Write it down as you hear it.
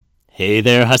Hey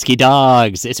there, Husky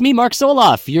Dogs. It's me, Mark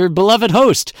Soloff, your beloved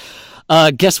host.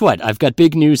 Guess what? I've got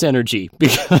big news energy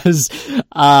because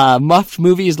Muffed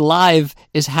Movies Live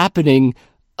is happening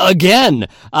again.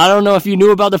 I don't know if you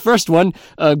knew about the first one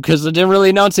because I didn't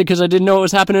really announce it because I didn't know it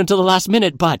was happening until the last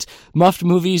minute, but Muffed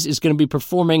Movies is going to be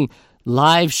performing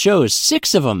live shows,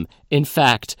 6 of them, in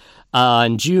fact,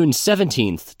 on June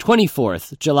 17th,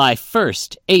 24th, July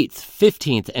 1st, 8th,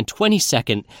 15th, and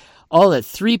 22nd, all at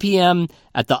 3 p.m.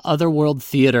 at the Otherworld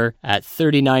Theater at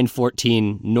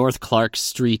 3914 North Clark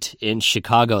Street in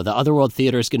Chicago. The Otherworld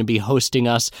Theater is going to be hosting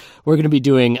us. We're going to be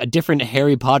doing a different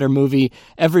Harry Potter movie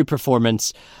every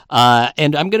performance,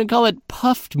 and I'm going to call it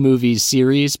Puffed Movies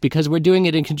series because we're doing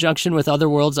it in conjunction with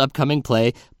Otherworld's upcoming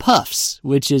play, Puffs,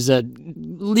 which is a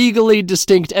legally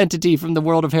distinct entity from the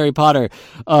world of Harry Potter,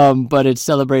 but it's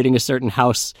celebrating a certain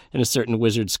house and a certain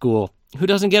wizard school who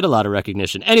doesn't get a lot of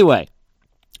recognition. Anyway,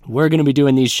 we're going to be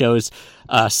doing these shows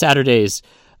Saturdays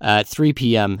at 3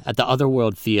 p.m. at the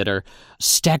Otherworld Theater.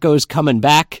 Stecco's coming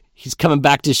back. He's coming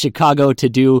back to Chicago to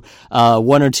do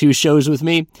 1 or 2 shows with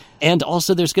me. And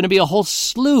also there's going to be a whole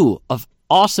slew of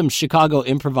awesome Chicago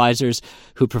improvisers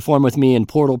who perform with me in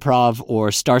Portal Prov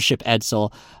or Starship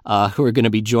Edsel who are going to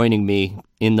be joining me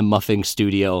in the Muffing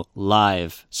Studio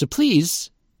live. So please,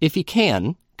 if you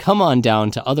can, come on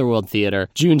down to Otherworld Theater,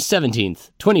 June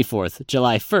 17th, 24th,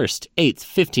 July 1st, 8th,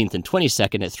 15th, and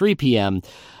 22nd at 3 p.m.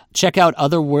 Check out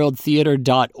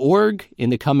otherworldtheater.org in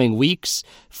the coming weeks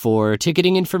for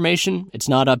ticketing information. It's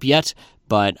not up yet,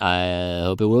 but I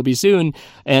hope it will be soon.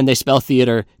 And they spell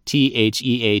theater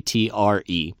Theatre.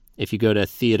 If you go to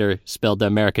theater spelled the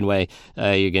American way,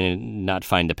 you're going to not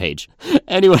find the page.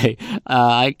 Anyway,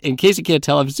 in case you can't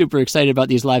tell, I'm super excited about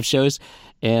these live shows.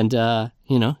 And,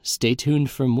 stay tuned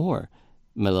for more,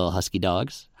 my little husky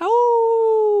dogs. Ow!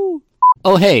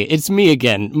 Oh, hey, it's me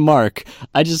again, Mark.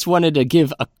 I just wanted to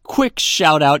give a quick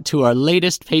shout out to our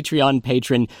latest Patreon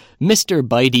patron, Mr.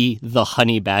 Bitey the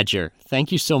Honey Badger.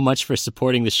 Thank you so much for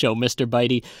supporting the show, Mr.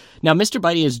 Bitey. Now, Mr.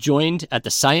 Bitey has joined at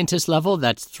the scientist level.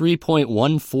 That's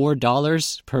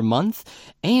 $3.14 per month.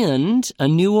 And a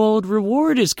new old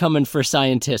reward is coming for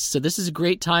scientists. So this is a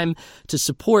great time to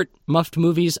support Muffed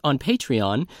Movies on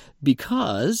Patreon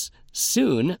because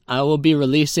soon I will be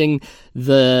releasing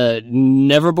the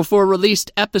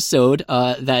never-before-released episode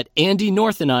that Andy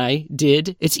North and I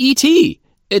did. It's E.T.,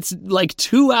 It's like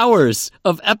 2 hours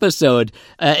of episode,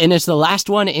 and it's the last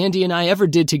one Andy and I ever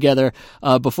did together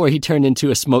before he turned into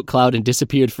a smoke cloud and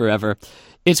disappeared forever.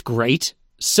 It's great.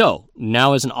 So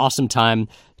now is an awesome time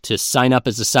to sign up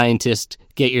as a scientist,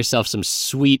 get yourself some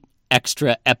sweet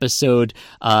extra episode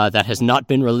that has not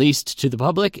been released to the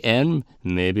public and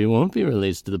maybe won't be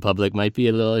released to the public, might be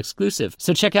a little exclusive.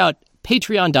 So check out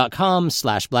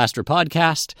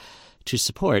patreon.com/blasterpodcast to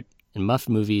support Muffed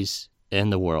Movies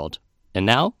and the world. And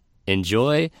now,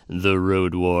 enjoy The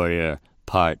Road Warrior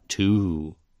Part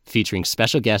 2, featuring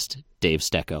special guest Dave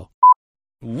Stecco.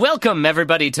 Welcome,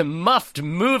 everybody, to Muffed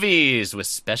Movies with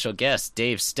special guest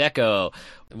Dave Stecco.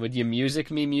 Would you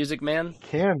music me, music man?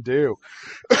 Can do.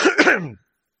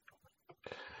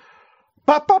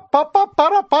 God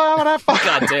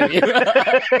damn you.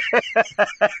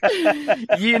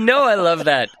 You know I love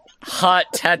that hot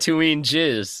Tatooine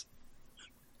jizz.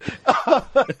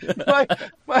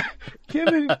 Kim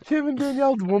and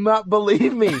Danielle will not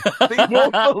believe me. They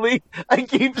won't believe. I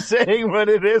keep saying what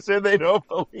it is, and they don't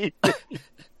believe it.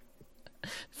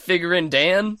 Figuring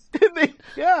Dan?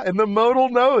 And the modal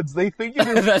nodes. They think it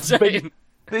is. That's right.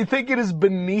 They think it is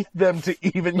beneath them to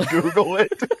even Google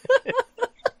it.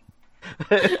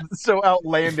 It's so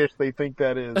outlandish. They think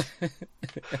that is.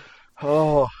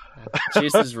 Oh,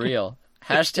 jizz is real.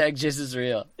 Hashtag jizz is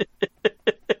real.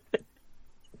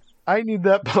 I need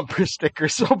that bumper sticker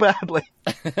so badly.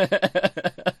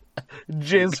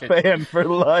 Jizz fan for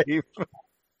life.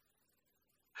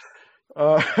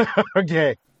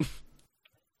 Okay.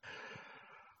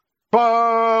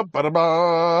 It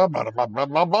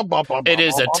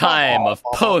is a time of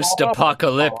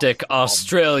post-apocalyptic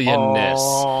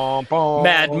Australianness.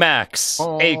 Mad Max,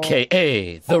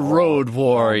 a.k.a. the Road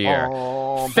Warrior,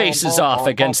 faces off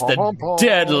against the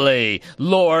deadly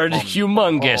Lord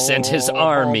Humongous and his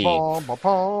army.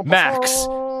 Max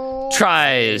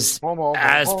tries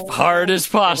as hard as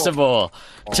possible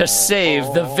to save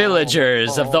the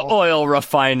villagers of the oil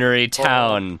refinery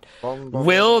town.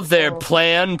 Will their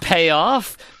plan pay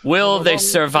off? Will they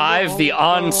survive the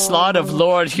onslaught of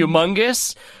Lord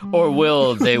Humongous? Or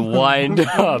will they wind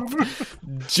up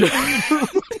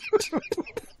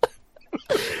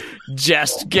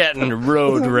just getting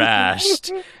road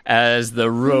rashed as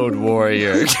the Road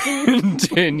Warrior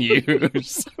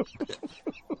continues?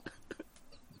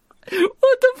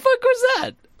 was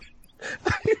that?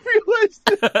 I realized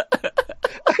that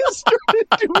I started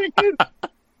doing it.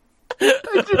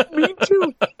 I didn't mean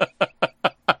to.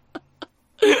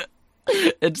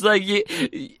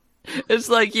 It's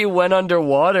like you went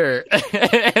underwater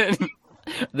and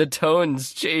the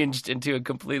tones changed into a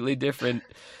completely different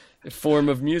form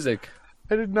of music.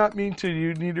 I did not mean to.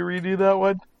 You need to redo that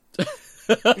one?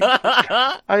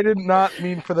 I did not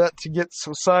mean for that to get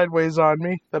so sideways on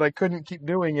me that I couldn't keep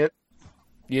doing it.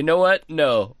 You know what?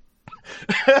 No.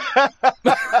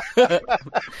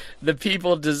 The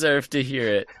people deserve to hear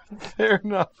it. Fair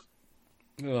enough.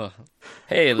 Ugh.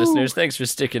 Hey, listeners, thanks for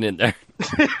sticking in there.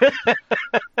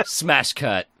 Smash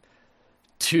cut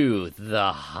to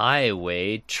the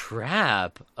highway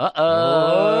trap.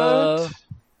 Uh-oh. What?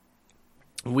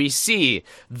 We see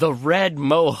the red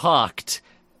mohawked,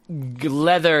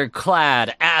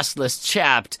 leather-clad, assless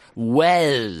chapped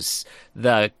Wes,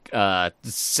 the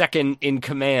second in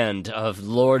command of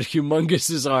Lord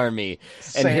Humongous's army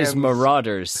and his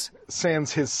marauders.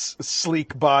 Sans his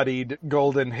sleek-bodied,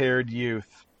 golden-haired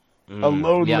youth. A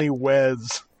lonely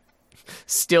Wes.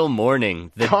 Still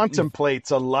mourning. Contemplates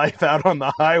a life out on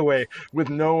the highway with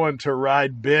no one to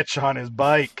ride bitch on his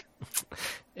bike.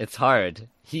 It's hard.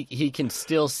 He can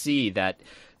still see that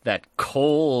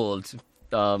cold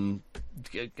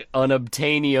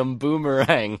unobtainium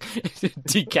boomerang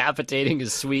decapitating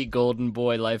his sweet golden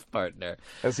boy life partner.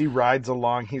 As he rides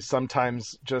along, he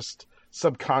sometimes just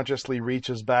subconsciously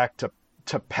reaches back to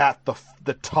pat the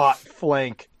taut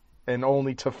flank, and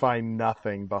only to find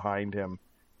nothing behind him.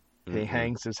 Mm-hmm. He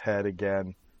hangs his head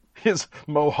again, his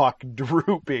mohawk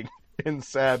drooping in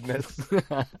sadness.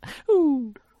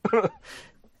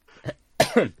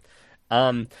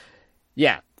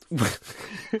 Yeah.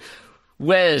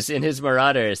 Wes and his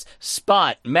marauders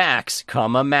spot Max,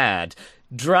 mad,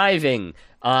 driving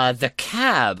the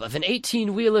cab of an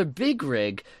 18-wheeler big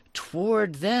rig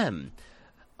toward them.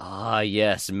 Ah,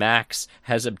 yes, Max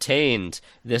has obtained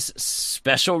this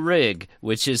special rig,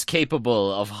 which is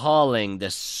capable of hauling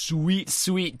the sweet,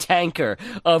 sweet tanker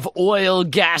of oil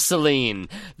gasoline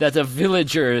that the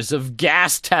villagers of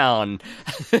Gastown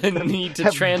need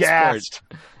to transport. Gassed.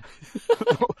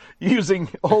 Using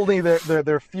only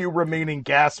their few remaining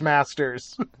gas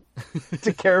masters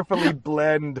to carefully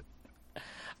blend.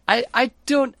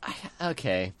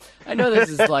 Okay. I know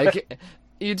this is like...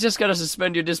 You just gotta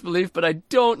suspend your disbelief, but I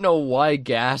don't know why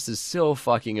gas is so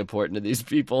fucking important to these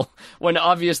people when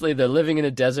obviously they're living in a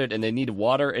desert and they need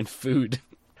water and food.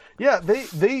 Yeah,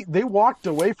 they walked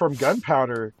away from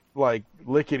gunpowder like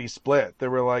lickety split. They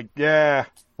were like, yeah,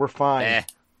 we're fine.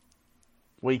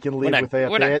 We can live with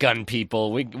that. We're not gun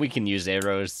people. We can use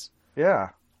arrows. Yeah.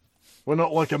 We're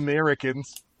not like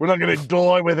Americans. We're not gonna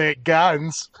die with our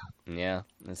guns. Yeah,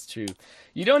 that's true.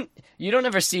 You don't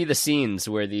ever see the scenes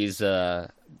where these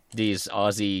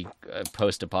Aussie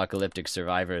post-apocalyptic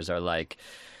survivors are like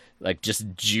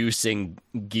just juicing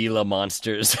Gila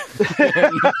monsters,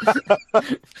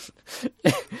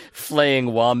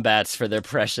 flaying wombats for their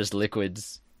precious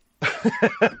liquids.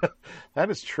 That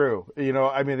is true. You know,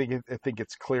 I mean, I think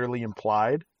it's clearly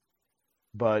implied,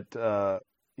 but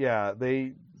yeah,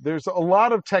 there's a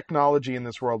lot of technology in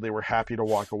this world they were happy to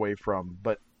walk away from,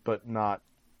 but not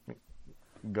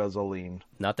gasoline.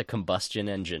 Not the combustion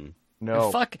engine. No.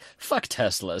 And fuck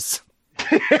Teslas.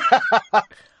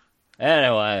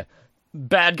 Anyway,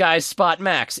 bad guys spot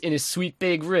Max in his sweet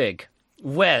big rig.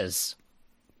 Wes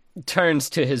turns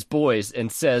to his boys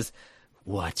and says,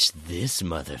 "Watch this,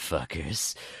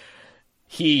 motherfuckers."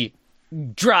 He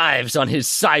drives on his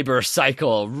cyber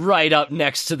cycle right up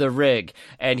next to the rig,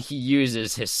 and he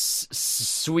uses his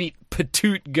sweet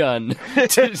patoot gun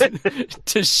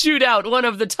to shoot out one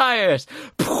of the tires.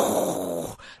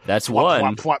 That's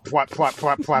one. Plop, plop, plop,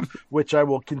 plop, plop, which I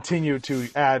will continue to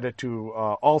add to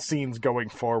all scenes going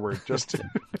forward. Just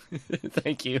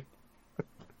Thank you.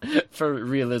 For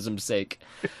realism's sake.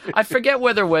 I forget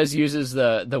whether Wes uses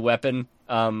the weapon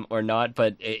or not,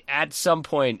 but at some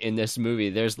point in this movie,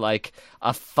 there's like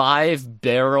a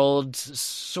 5-barreled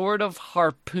sort of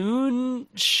harpoon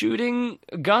shooting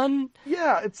gun.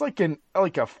 Yeah, it's like a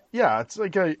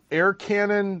air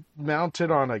cannon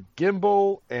mounted on a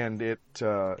gimbal, and it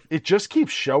just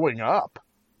keeps showing up.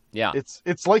 Yeah,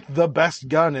 it's like the best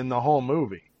gun in the whole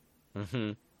movie.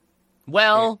 Mm-hmm.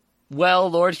 Well,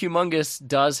 Lord Humongous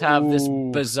does have this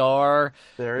bizarre,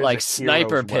 like,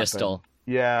 sniper pistol. Weapon.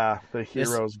 Yeah, the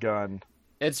hero's gun.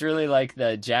 It's really like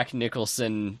the Jack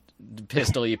Nicholson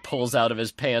pistol he pulls out of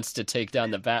his pants to take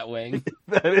down the Batwing.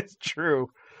 That is true.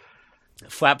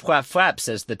 Flap, flap, flap,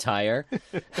 says the tire.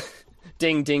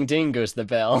 Ding, ding, ding goes the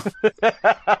bell.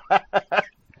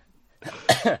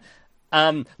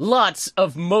 Lots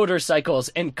of motorcycles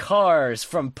and cars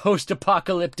from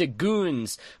post-apocalyptic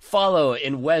goons follow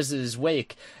in Wes's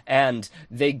wake, and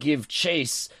they give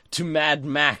chase to Mad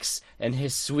Max and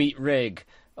his sweet rig.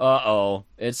 Uh-oh,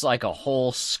 it's like a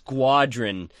whole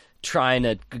squadron trying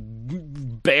to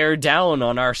bear down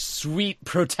on our sweet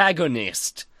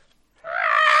protagonist.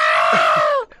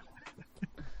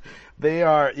 They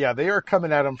are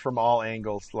coming at him from all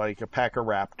angles like a pack of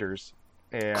raptors.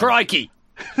 And Crikey!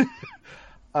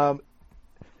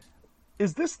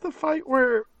 Is this the fight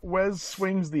where Wes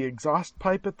swings the exhaust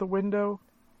pipe at the window?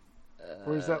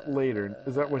 Or is that later?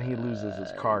 Is that when he loses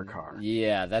his car?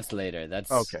 Yeah, that's later.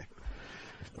 That's okay.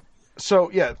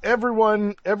 So yeah,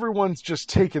 everyone's just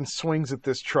taking swings at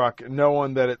this truck,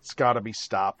 knowing that it's got to be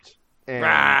stopped.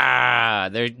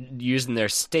 And they're using their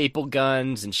staple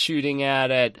guns and shooting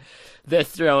at it. They're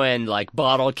throwing like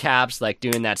bottle caps, like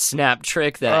doing that snap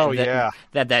trick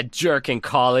that jerk in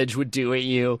college would do at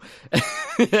you.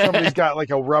 Somebody's got like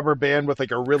a rubber band with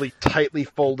like a really tightly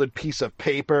folded piece of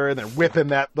paper, and they're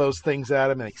whipping those things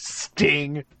at him, and they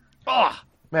sting. Oh.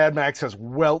 Mad Max has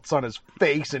welts on his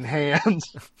face and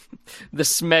hands. The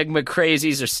Smegma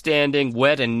crazies are standing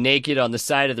wet and naked on the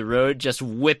side of the road, just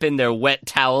whipping their wet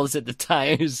towels at the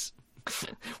tires.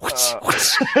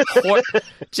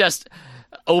 Just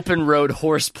open road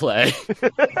horseplay.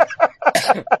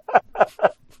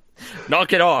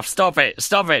 Knock it off. Stop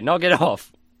it. Knock it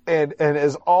off. And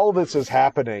as all this is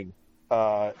happening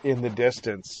in the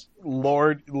distance,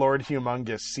 Lord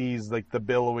Humongous sees like the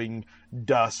billowing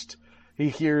dust. He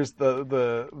hears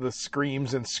the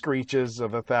screams and screeches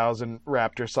of 1,000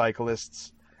 raptor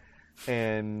cyclists,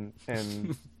 and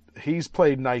he's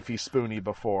played Knifey Spoony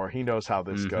before. He knows how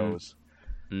this goes.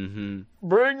 Mm-hmm.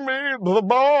 Bring me the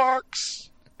box!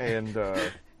 And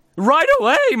right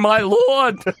away, my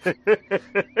lord!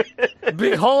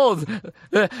 Behold,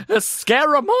 the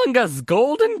Scaramanga's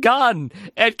golden gun.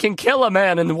 It can kill a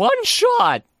man in one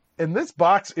shot. And this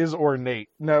box is ornate.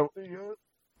 Now,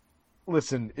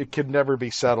 listen, it could never be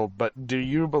settled, but do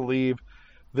you believe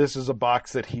this is a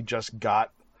box that he just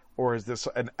got, or is this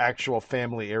an actual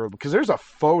family heirloom? Because there's a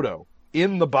photo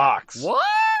in the box. What?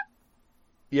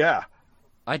 Yeah.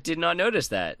 I did not notice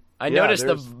that. I noticed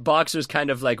the box was kind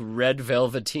of like red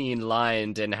velveteen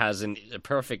lined and has a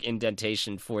perfect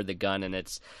indentation for the gun and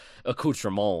its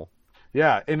accoutrement.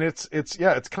 Yeah, and it's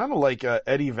kind of like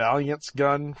Eddie Valiant's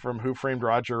gun from Who Framed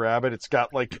Roger Rabbit. It's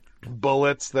got like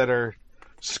bullets that are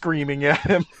screaming at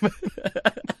him.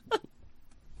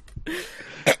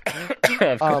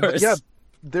 Of course. Yeah,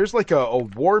 there's like a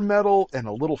war medal and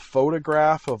a little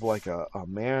photograph of like a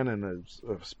man and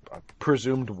a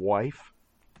presumed wife.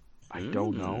 I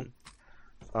don't know.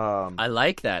 I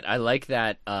like that. I like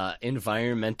that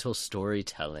environmental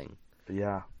storytelling.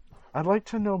 Yeah. I'd like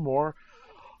to know more.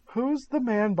 Who's the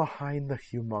man behind the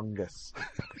Humongous?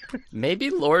 Maybe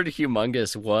Lord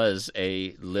Humongous was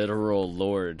a literal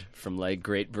lord from like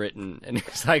Great Britain, and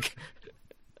he's like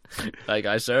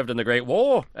I served in the Great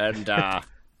War, and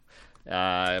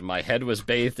my head was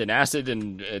bathed in acid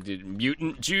and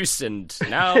mutant juice, and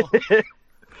now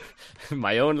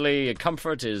my only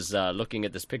comfort is looking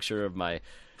at this picture of my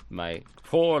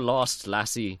poor lost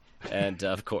lassie, and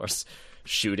of course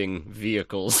shooting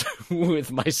vehicles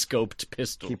with my scoped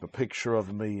pistol. Keep a picture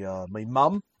of me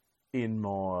mum in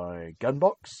my gun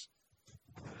box.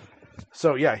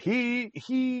 So yeah,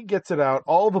 he gets it out.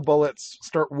 All the bullets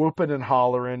start whooping and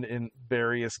hollering in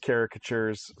various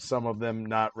caricatures, some of them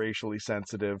not racially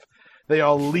sensitive. They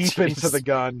all leap into the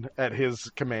gun at his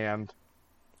command.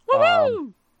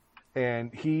 Woo-hoo!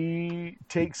 And he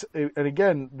takes, and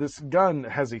again, this gun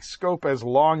has a scope as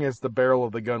long as the barrel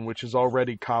of the gun, which is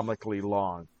already comically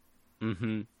long.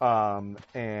 Mm-hmm.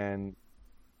 And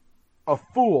a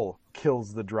fool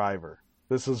kills the driver.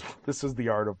 This is the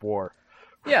art of war.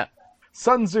 Yeah.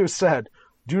 Sun Tzu said,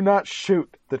 "Do not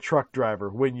shoot the truck driver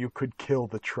when you could kill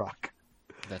the truck."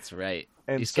 That's right.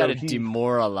 And He's so got to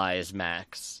demoralize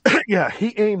Max. Yeah,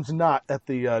 he aims not at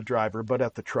the driver, but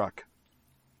at the truck.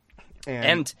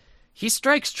 And he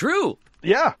strikes true.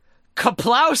 Yeah.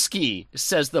 Kaplowski,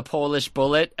 says the Polish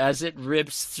bullet as it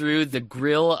rips through the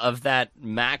grill of that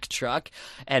Mack truck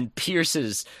and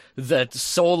pierces the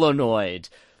solenoid,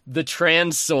 the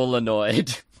trans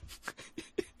solenoid,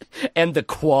 and the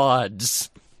quads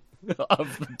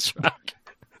of the truck.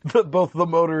 Both the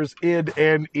motors, id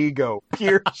and ego,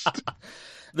 pierced.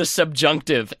 The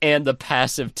subjunctive and the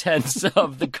passive tense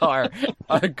of the car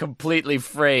are completely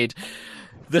frayed.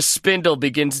 The spindle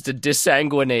begins to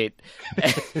disanguinate,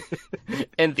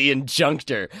 and the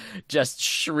injunctor just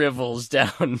shrivels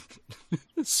down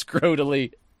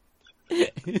scrotally.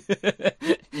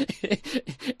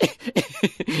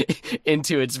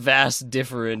 into its vast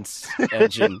difference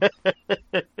engine.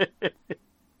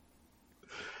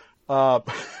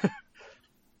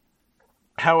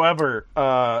 However,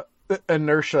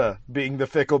 Inertia, being the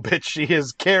fickle bitch she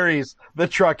is, carries the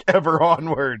truck ever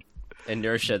onward.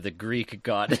 Inertia, the Greek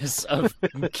goddess of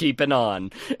keeping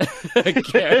on,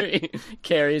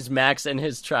 carries Max and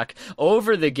his truck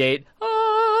over the gate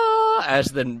as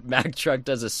the Mack truck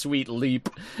does a sweet leap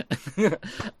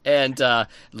and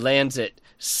lands it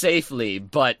safely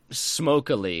but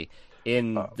smokily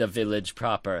in the village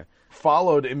proper.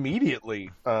 Followed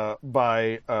immediately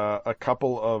by a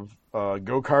couple of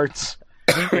go-karts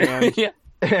and,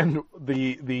 and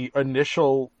the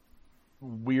initial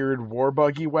weird war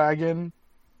buggy wagon.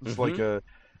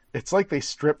 It's like they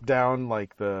stripped down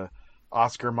like the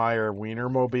Oscar Mayer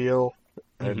Wienermobile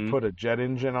and put a jet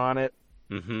engine on it.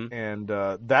 And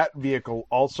that vehicle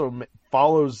also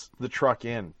follows the truck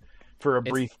in for a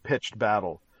brief pitched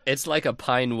battle. It's like a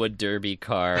Pinewood Derby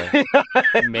car.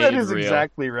 Made that is real.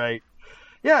 Exactly right.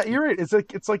 Yeah, you're right. It's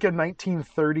like a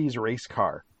 1930s race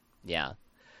car. Yeah.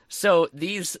 So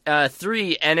these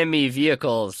three enemy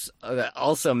vehicles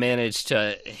also managed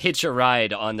to hitch a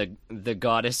ride on the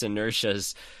goddess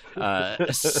Inertia's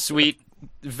sweet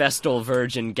Vestal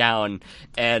virgin gown,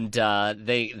 and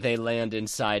they land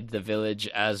inside the village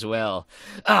as well.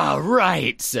 "Ah,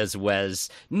 right," says Wes.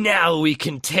 "Now we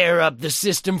can tear up the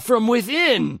system from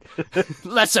within.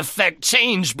 Let's effect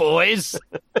change, boys."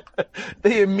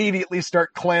 They immediately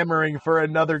start clamoring for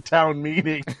another town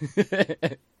meeting.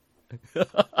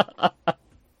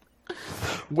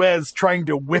 Wes trying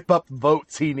to whip up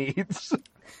votes he needs.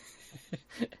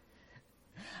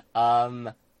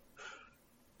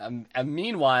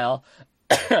 Meanwhile,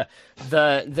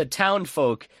 the town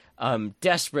folk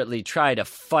desperately try to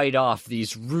fight off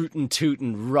these rootin'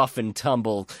 tootin' rough and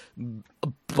tumble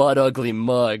butt ugly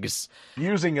mugs.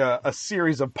 Using a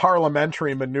series of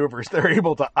parliamentary maneuvers, they're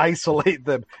able to isolate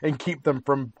them and keep them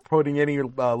from putting any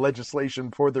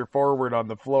legislation further forward on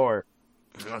the floor.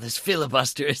 "Oh, this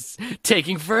filibuster is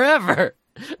taking forever,"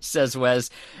 says Wes,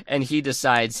 and he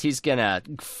decides he's gonna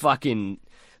fucking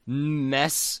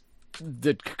mess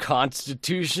the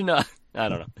Constitution up. I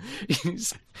don't know.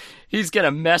 He's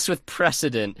gonna mess with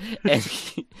precedent, and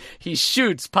he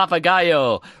shoots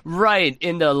Papagayo right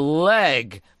in the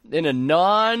leg in a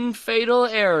non-fatal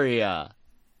area.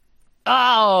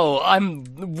 "Oh, I'm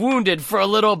wounded for a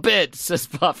little bit," says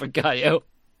Papagayo.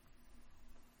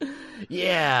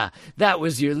 "Yeah, that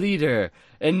was your leader,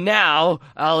 and now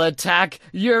I'll attack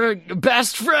your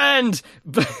best friend."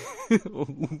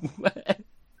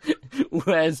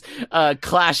 Wes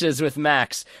clashes with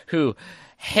Max, who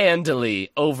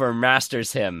handily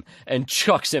overmasters him and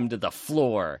chucks him to the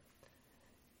floor.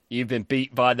 "You've been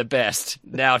beat by the best.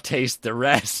 Now taste the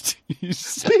rest," he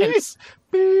says.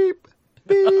 Beep,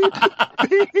 beep,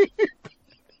 beep, beep.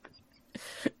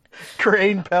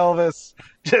 Crane Pelvis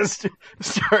just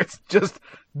starts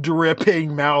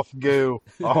dripping mouth goo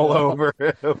all over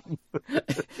him.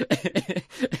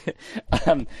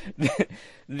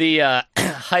 The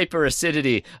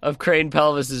hyperacidity of Crane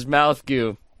Pelvis's mouth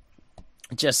goo,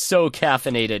 just so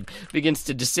caffeinated, begins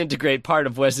to disintegrate part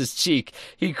of Wes's cheek.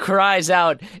 He cries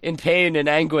out in pain and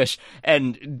anguish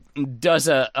and does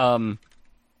a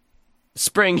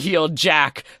spring heel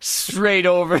jack straight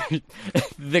over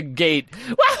the gate.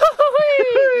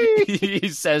 He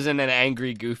says in an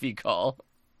angry, goofy call.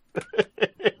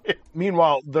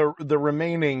 Meanwhile, the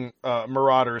remaining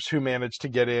marauders who managed to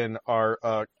get in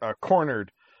are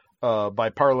cornered by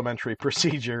parliamentary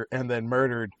procedure and then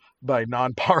murdered by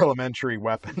non-parliamentary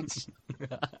weapons.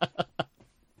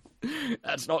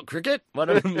 "That's not cricket," one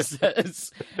of them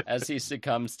says, as he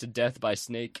succumbs to death by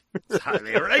snake. "It's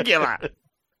highly irregular.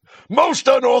 Most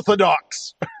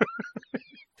unorthodox."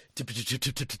 The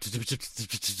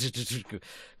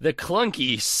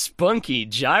clunky, spunky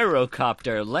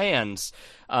gyrocopter lands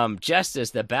just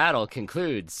as the battle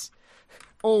concludes.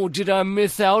 "Oh, did I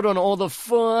miss out on all the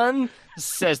fun?"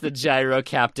 says the gyro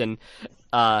captain.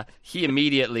 He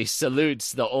immediately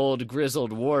salutes the old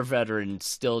grizzled war veteran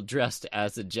still dressed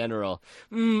as a general.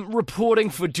 "Reporting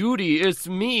for duty, it's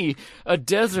me, a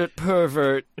desert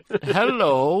pervert.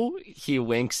 Hello." He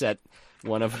winks at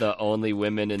one of the only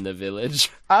women in the village.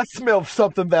 "I smell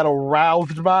something that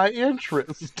aroused my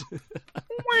interest."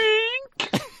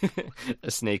 Wink. A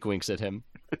snake winks at him.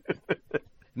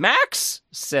 "Max,"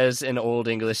 says an old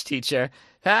English teacher,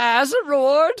 "as a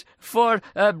reward for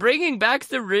bringing back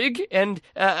the rig and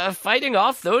fighting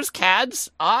off those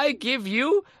cads, I give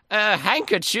you a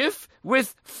handkerchief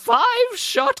with 5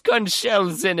 shotgun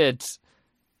shells in it."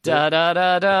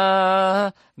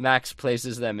 Da-da-da-da. Max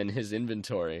places them in his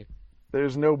inventory.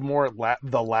 There's no more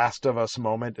The Last of Us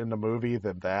moment in the movie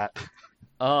than that.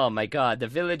 Oh my god, the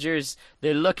villagers,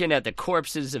 they're looking at the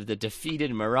corpses of the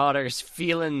defeated marauders,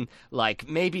 feeling like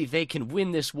maybe they can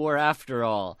win this war after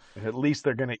all. At least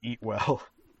they're gonna eat well.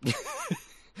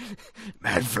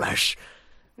 Mad flesh.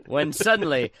 When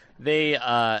suddenly they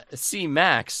see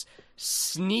Max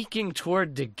sneaking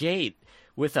toward the gate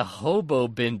with a hobo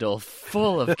bindle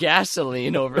full of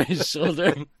gasoline over his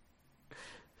shoulder.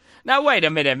 Now, wait a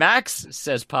minute, Max,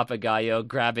 says Papagayo,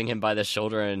 grabbing him by the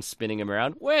shoulder and spinning him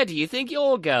around. Where do you think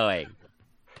you're going?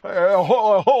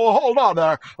 Hold on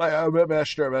there,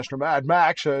 Mr. Mad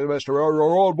Max, Mr.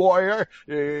 Road Warrior.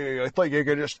 I think you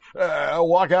can just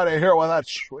walk out of here with that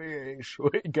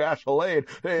sweet gasoline.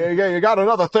 You got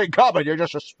another thing coming. You're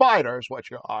just a spider is what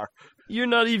you are. You're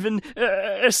not even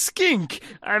a skink.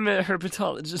 I'm a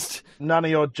herpetologist. None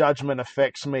of your judgment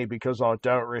affects me because I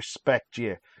don't respect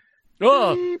you.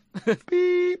 Oh! Beep,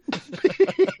 beep,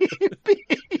 beep,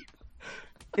 beep.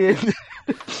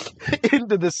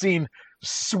 Into the scene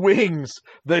swings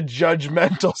the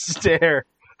judgmental stare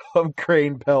of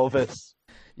Crane Pelvis.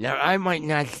 Now, I might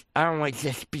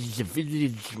just be the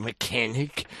village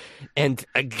mechanic and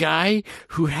a guy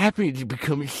who happened to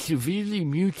become severely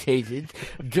mutated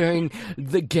during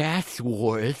the gas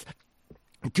wars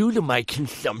due to my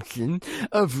consumption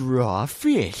of raw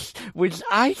fish, which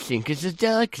I think is a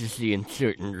delicacy in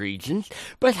certain regions,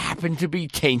 but happen to be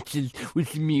tainted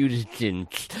with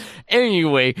mutagents.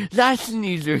 Anyway, that's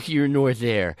neither here nor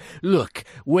there. Look,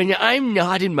 when I'm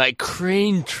not in my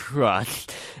crane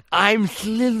trust, I'm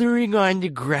slithering on the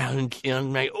ground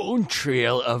on my own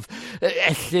trail of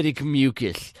acidic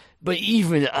mucus. But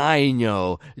even I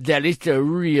know that it's a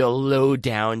real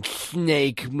low-down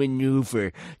snake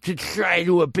maneuver to try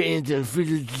to abandon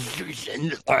villages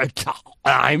in our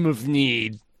time of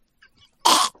need.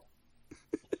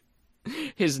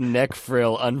 His neck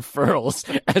frill unfurls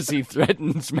as he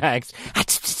threatens Max.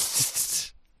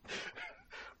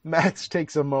 Max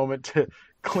takes a moment to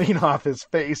clean off his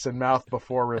face and mouth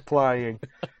before replying.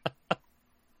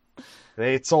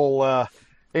 It's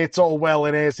all well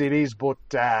and as it is, but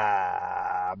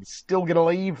I'm still going to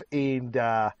leave, and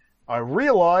I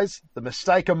realise the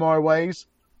mistake of my ways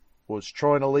was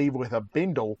trying to leave with a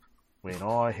bindle when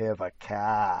I have a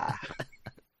car.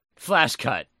 Flash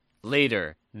cut.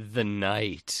 Later, the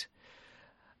night.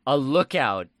 A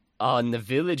lookout on the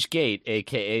village gate,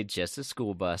 a.k.a. just a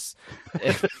school bus.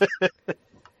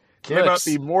 Cannot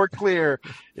be more clear.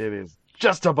 It is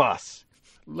just a bus.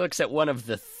 Looks at one of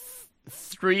the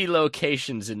three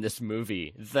locations in this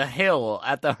movie, the hill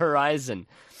at the horizon,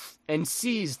 and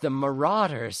sees the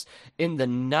marauders in the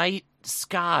night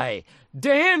sky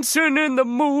dancing in the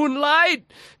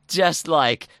moonlight, just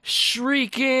like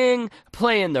shrieking,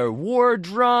 playing their war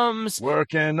drums,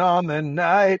 working on the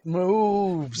night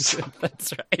moves.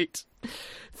 That's right.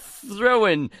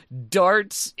 Throwing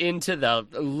darts into the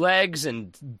legs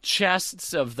and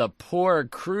chests of the poor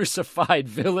crucified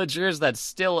villagers that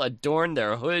still adorn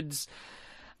their hoods.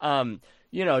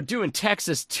 Doing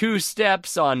Texas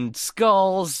two-steps on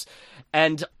skulls.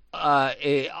 And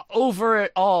over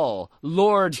it all,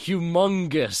 Lord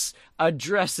Humongous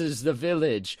addresses the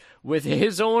village with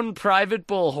his own private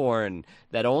bullhorn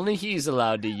that only he's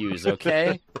allowed to use,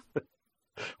 okay?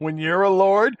 When you're a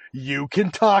lord, you can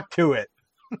talk to it.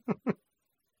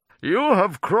 You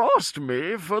have crossed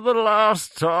me for the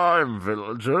last time,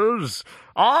 villagers.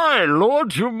 I, Lord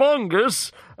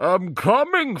Humongous, am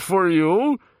coming for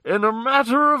you in a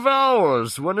matter of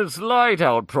hours, when it's light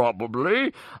out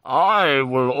probably. I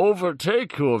will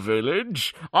overtake your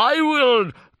village. I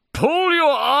will pull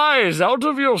your eyes out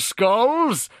of your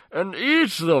skulls and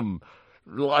eat them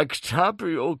like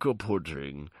tapioca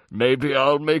pudding. Maybe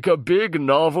I'll make a big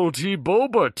novelty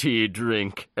boba tea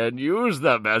drink and use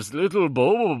them as little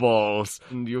boba balls,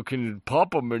 and you can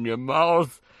pop them in your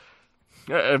mouth.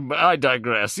 I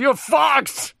digress. You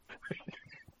fucked!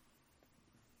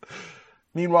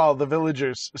 Meanwhile, the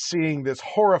villagers, seeing this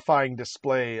horrifying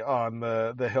display on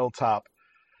the hilltop,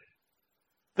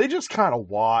 they just kind of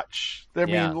watch.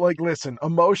 Listen,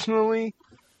 emotionally,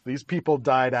 these people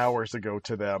died hours ago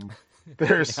to them.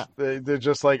 They're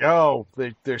just like,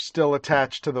 they're still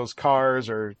attached to those cars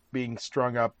or being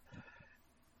strung up.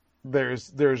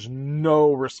 There's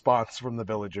no response from the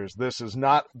villagers. This is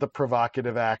not the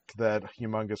provocative act that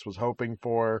Humongous was hoping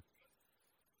for.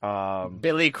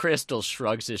 Billy Crystal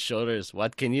shrugs his shoulders.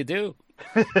 What can you do?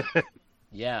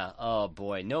 Yeah, oh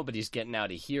boy, nobody's getting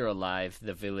out of here alive,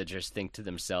 the villagers think to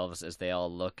themselves as they all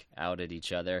look out at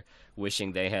each other,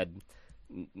 wishing they had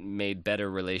made better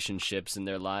relationships in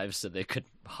their lives so they could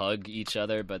hug each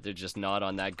other, but they're just not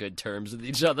on that good terms with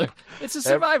each other. It's a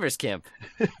survivor's camp.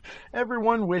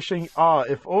 Everyone wishing,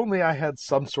 if only I had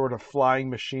some sort of flying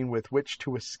machine with which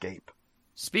to escape.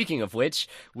 Speaking of which,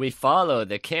 we follow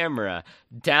the camera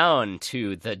down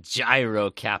to the gyro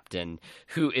captain,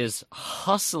 who is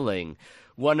hustling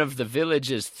one of the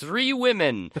village's 3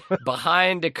 women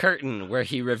behind a curtain where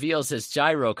he reveals his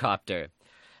gyrocopter.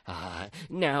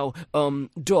 Now,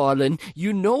 darling,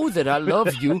 you know that I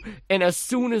love you, and as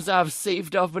soon as I've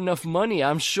saved up enough money,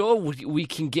 I'm sure we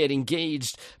can get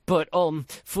engaged. But,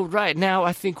 for right now,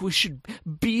 I think we should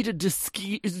beat a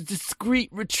discreet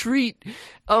retreat,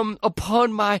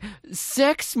 upon my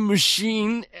sex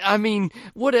machine. I mean,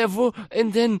 whatever,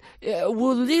 and then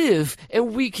we'll live,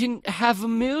 and we can have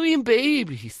 1,000,000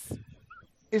 babies.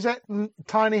 Is that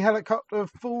tiny helicopter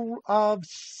full of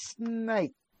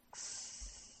snakes?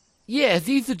 Yeah,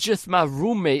 these are just my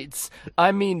roommates.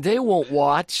 I mean, they won't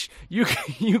watch. You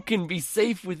can be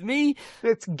safe with me.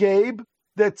 That's Gabe.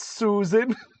 That's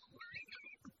Susan.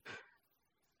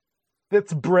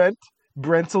 That's Brent.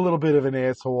 Brent's a little bit of an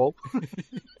asshole.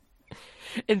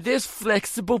 And there's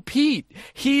Flexible Pete.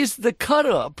 He's the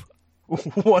cut-up.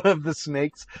 One of the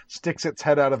snakes sticks its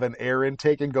head out of an air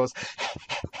intake and goes,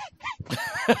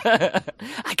 I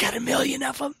got 1,000,000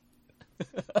 of them.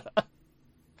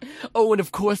 Oh, and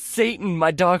of course Satan, my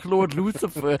Dark Lord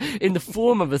Lucifer, in the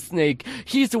form of a snake.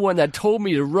 He's the one that told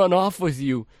me to run off with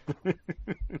you.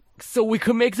 So we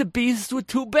could make the beast with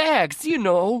 2 bags, you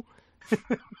know.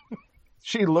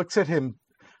 She looks at him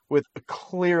with a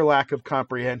clear lack of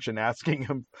comprehension, asking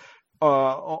him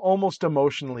almost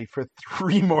emotionally for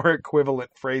 3 more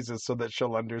equivalent phrases so that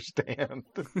she'll understand.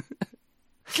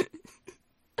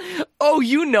 Oh,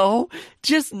 you know,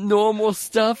 just normal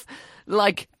stuff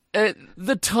like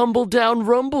the tumble down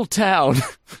rumble town.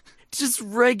 Just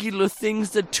regular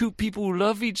things that 2 people who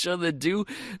love each other do,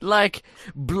 like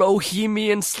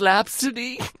Bohemian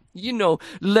slapsody, you know,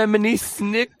 lemony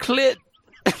snick clit.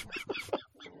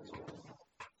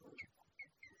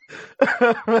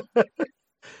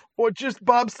 Or just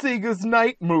Bob Seger's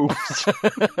night moves.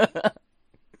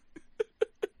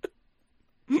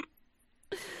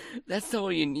 That's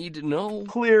all you need to know.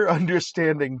 Clear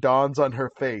understanding dawns on her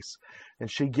face,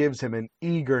 and she gives him an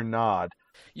eager nod.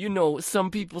 You know, some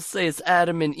people say it's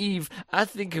Adam and Eve. I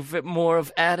think of it more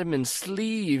of Adam and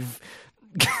Sleeve.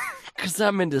 'Cause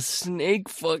I'm into snake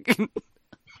fucking.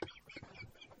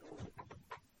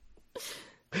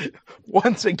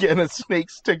 Once again, a snake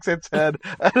sticks its head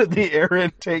out of the air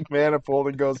intake manifold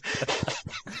and goes,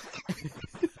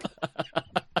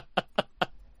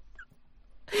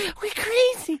 We're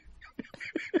crazy.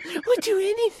 We'll do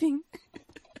anything.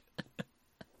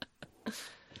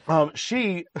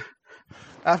 She,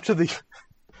 after the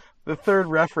 3rd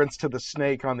reference to the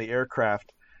snake on the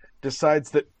aircraft,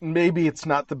 decides that maybe it's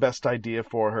not the best idea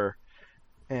for her,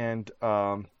 and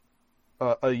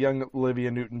a young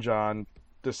Olivia Newton-John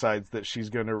decides that she's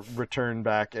going to return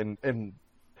back and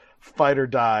fight or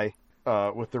die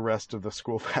with the rest of the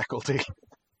school faculty.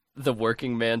 The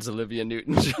working man's Olivia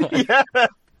Newton-John. Yeah.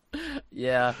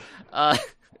 Yeah.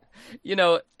 You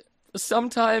know,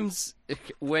 sometimes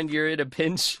when you're in a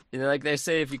pinch, you know, like they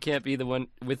say, if you can't be the one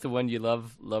with the one you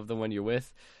love, love the one you're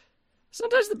with.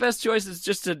 Sometimes the best choice is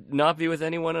just to not be with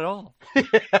anyone at all.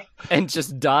 Yeah. And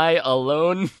just die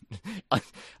alone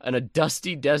on a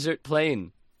dusty desert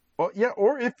plain. Well, yeah,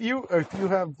 or if you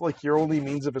have, like, your only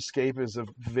means of escape is a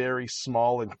very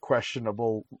small and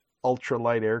questionable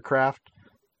ultralight aircraft,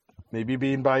 maybe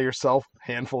being by yourself,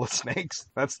 handful of snakes,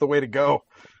 that's the way to go.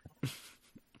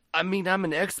 I mean, I'm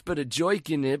an expert at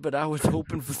joiking it, but I was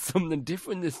hoping for something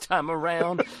different this time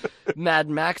around. Mad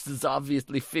Max is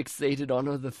obviously fixated on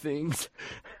other things.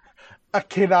 I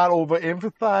cannot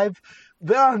overemphasize.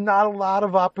 There are not a lot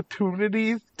of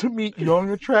opportunities to meet young,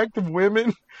 attractive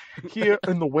women here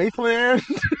in the wasteland.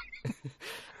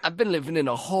 I've been living in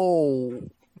a hole.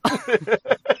 A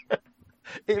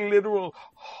literal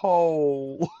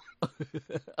hole.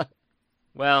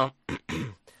 Well,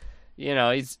 you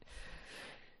know,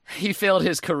 he failed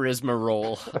his charisma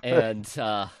role, and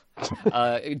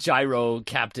Gyro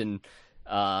Captain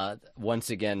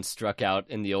once again struck out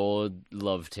in the old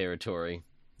love territory.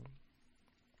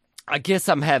 I guess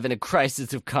I'm having a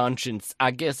crisis of conscience.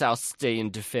 I guess I'll stay and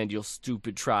defend your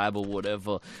stupid tribe or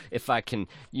whatever if I can,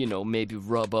 you know, maybe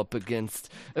rub up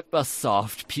against a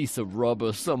soft piece of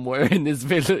rubber somewhere in this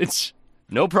village.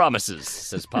 No promises,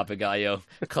 says Papagayo,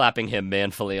 clapping him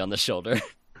manfully on the shoulder.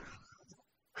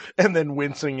 And then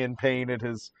wincing in pain at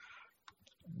his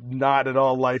not at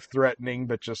all life-threatening,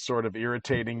 but just sort of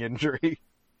irritating injury.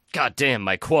 God damn,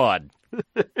 my quad.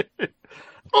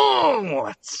 Oh,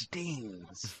 it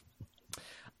stings.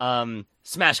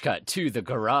 Smash cut to the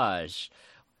garage.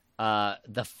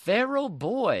 The feral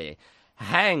boy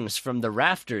hangs from the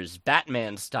rafters,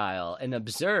 Batman style, and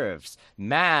observes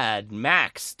Mad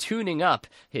Max tuning up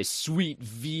his sweet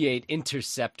V8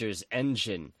 Interceptor's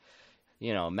engine.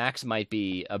 You know, Max might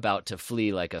be about to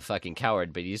flee like a fucking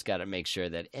coward, but he's got to make sure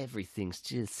that everything's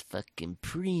just fucking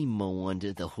primo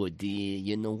under the hood.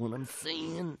 You know what I'm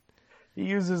saying? He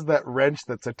uses that wrench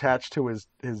that's attached to his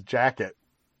jacket.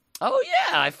 Oh,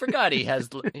 yeah, I forgot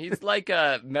he's like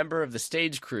a member of the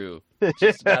stage crew.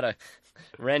 Just got a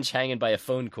wrench hanging by a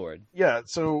phone cord. Yeah,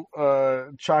 so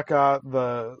Chaka,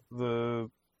 the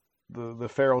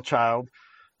feral child,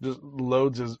 just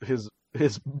loads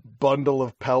his bundle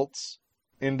of pelts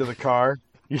into the car.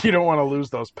 You don't want to lose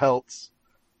those pelts.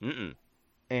 Mm-mm.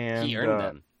 And he earned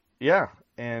them. Yeah,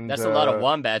 and that's a lot of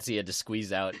wombats he had to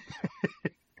squeeze out.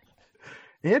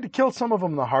 He had to kill some of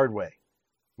them the hard way,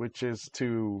 which is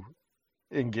to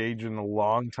engage in a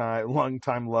long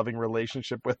time loving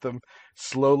relationship with them,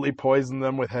 slowly poison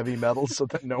them with heavy metals so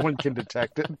that no one can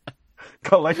detect it,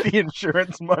 collect the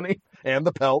insurance money and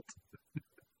the pelt.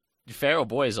 Feral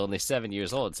boy is only 7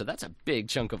 years old, so that's a big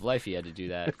chunk of life he had to do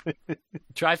that.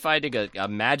 Try finding a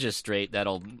magistrate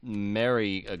that'll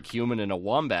marry a human and a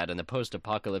wombat in the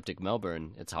post-apocalyptic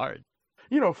Melbourne. It's hard.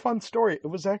 You know, fun story. It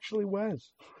was actually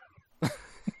Wes.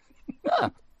 Yeah.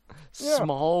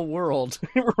 Small world.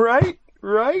 Right?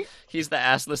 He's the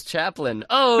assless chaplain.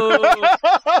 Oh!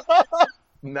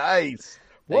 Nice.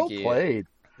 Well played.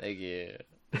 Thank you.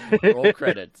 Roll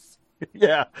credits.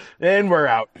 Yeah, and we're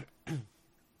out.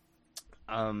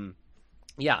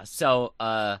 Yeah, so,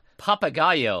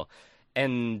 Papagayo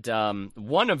and,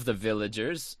 one of the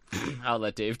villagers, I'll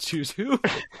let Dave choose who,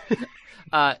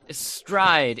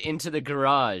 stride into the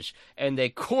garage, and they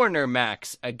corner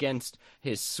Max against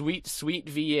his sweet, sweet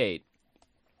V8.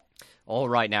 All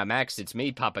right now, Max, it's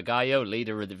me, Papagayo,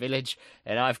 leader of the village,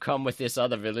 and I've come with this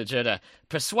other villager to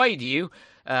persuade you.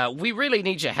 We really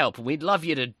need your help. We'd love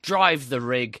you to drive the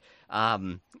rig,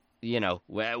 you know,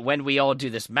 when we all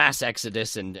do this mass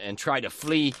exodus and try to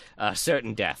flee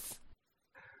certain death.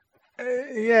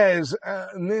 Yes,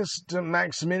 Mr.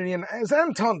 Maximilian, as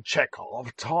Anton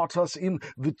Chekhov taught us in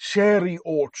The Cherry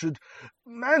Orchard,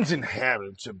 man's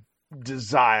inherent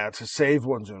desire to save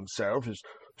one's own self is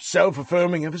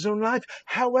self-affirming of his own life.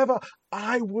 However,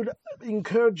 I would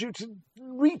encourage you to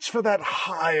reach for that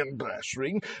high and brass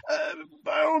ring.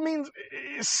 By all means,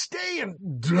 stay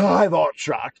and drive our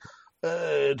truck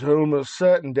to almost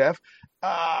certain death,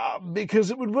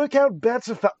 because it would work out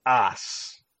better for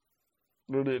us,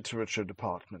 the literature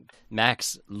department.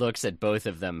 Max looks at both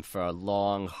of them for a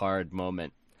long, hard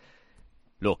moment.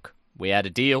 Look, we had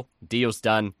a deal. Deal's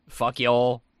done. Fuck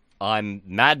y'all. I'm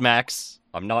Mad Max.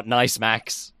 I'm not Nice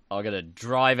Max. I'm gonna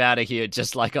drive out of here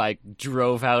just like I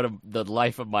drove out of the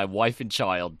life of my wife and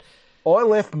child. I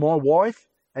left my wife,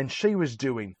 and she was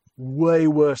doing way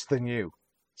worse than you.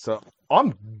 So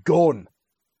I'm gone.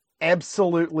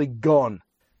 Absolutely gone.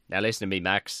 Now listen to me,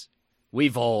 Max.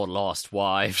 We've all lost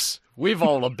wives. We've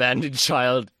all abandoned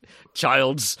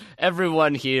childs.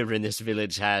 Everyone here in this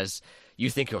village has. You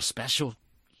think you're special?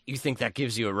 You think that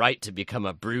gives you a right to become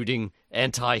a brooding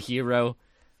anti-hero?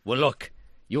 Well, look,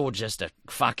 you're just a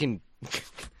fucking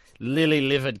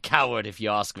lily-livered coward, if you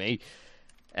ask me.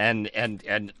 And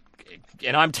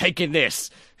I'm taking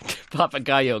this.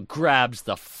 Papagayo grabs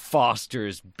the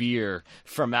Foster's beer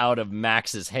from out of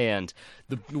Max's hand.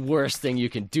 The worst thing you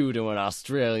can do to an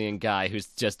Australian guy who's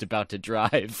just about to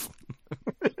drive.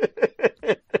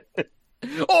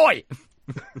 Oi!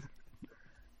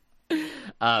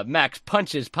 Max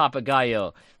punches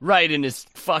Papagayo right in his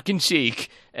fucking cheek,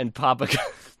 and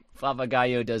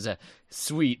Papagayo does a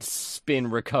sweet spin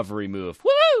recovery move.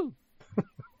 Woo!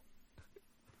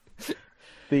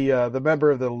 The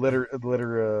member of the Literary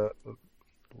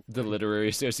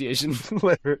Association.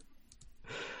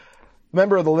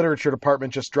 Member of the literature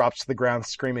department just drops to the ground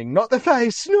screaming, "Not the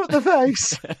face! Not the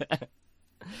face!"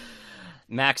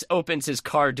 Max opens his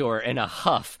car door in a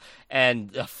huff,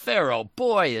 and the feral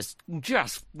boy is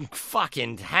just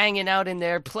fucking hanging out in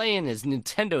there playing his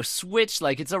Nintendo Switch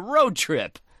like it's a road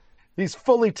trip. He's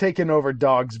fully taken over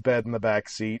Dog's bed in the back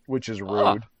seat, which is rude.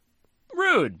 Oh,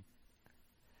 rude.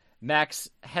 Max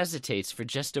hesitates for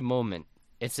just a moment.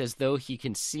 It's as though he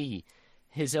can see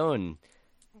his own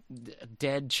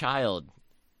dead child.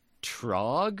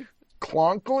 Trog?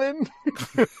 Clonklin?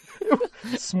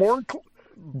 Smork?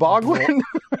 Boglin?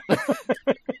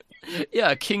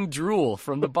 Yeah, King Drool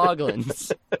from the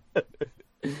Boglins.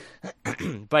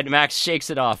 But Max shakes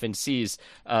it off and sees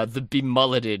the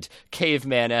bemulleted,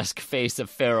 caveman-esque face of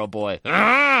Pharaoh Boy.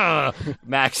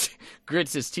 Max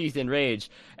grits his teeth in rage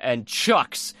and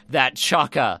chucks that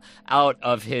chaka out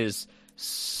of his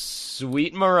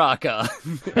sweet maraca.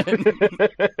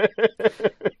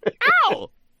 Ow!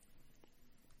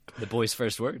 The boy's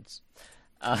first words.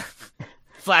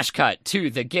 Flash cut to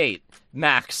the gate.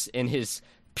 Max, in his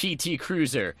PT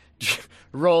Cruiser,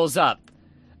 rolls up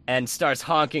and starts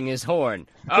honking his horn.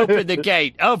 Open the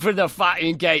gate! Open the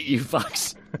fucking gate, you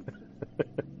fucks!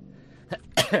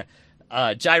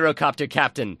 Gyrocopter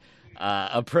captain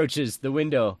approaches the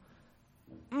window.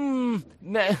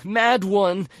 Mad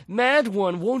one,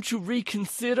 won't you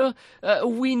reconsider?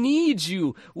 We need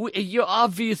you. You're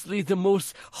obviously the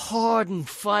most hardened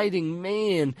fighting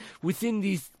man within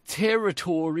these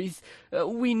territories.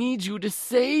 We need you to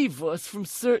save us from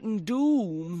certain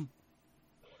doom.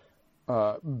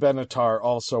 Benatar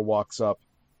also walks up.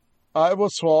 I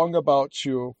was wrong about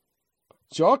you.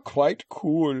 You're quite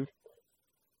cool.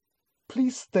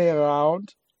 Please stay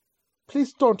around.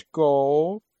 Please don't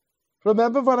go.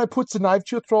 Remember when I put the knife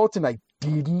to your throat and I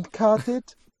didn't cut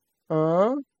it?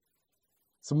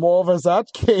 It's more where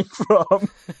that came from.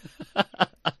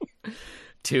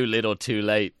 Too little, too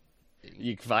late.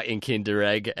 You fucking Kinder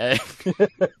Egg.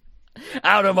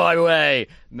 Out of my way,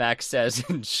 Max says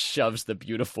and shoves the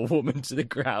beautiful woman to the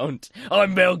ground.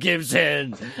 I'm Mel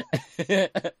Gibson.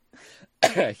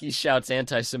 He shouts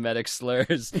anti-Semitic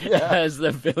slurs as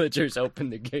the villagers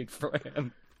open the gate for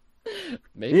him.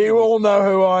 Maybe you all know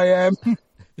who I am.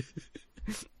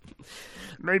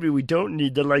 Maybe we don't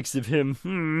need the likes of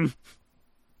him.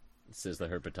 Says the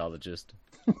herpetologist.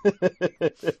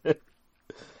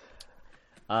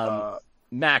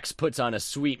 Max puts on a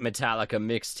sweet Metallica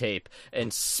mixtape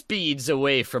and speeds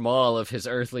away from all of his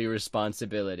earthly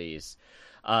responsibilities.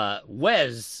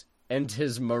 Wes and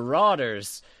his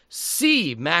marauders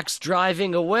see Max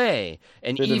driving away,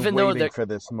 and even though they're for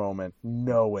this moment,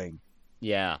 knowing,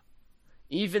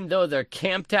 even though they're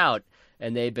camped out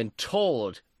and they've been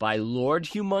told by Lord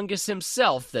Humongous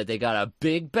himself that they got a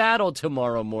big battle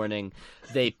tomorrow morning,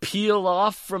 they peel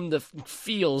off from the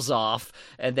fields off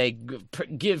and they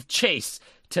give chase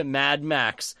to Mad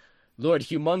Max. Lord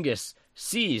Humongous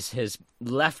sees his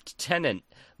lieutenant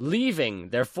leaving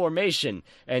their formation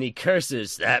and he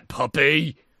curses that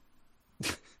puppy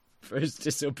for his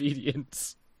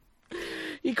disobedience.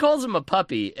 He calls him a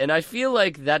puppy, and I feel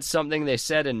like that's something they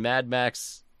said in Mad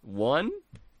Max 1.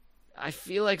 I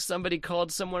feel like somebody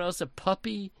called someone else a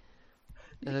puppy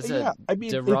as a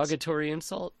derogatory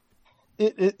insult.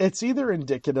 It's either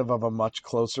indicative of a much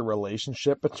closer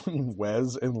relationship between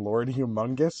Wes and Lord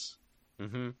Humongous.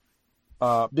 Mm-hmm.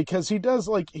 Because he does,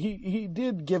 like, he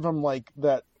did give him, like,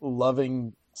 that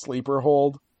loving sleeper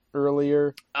hold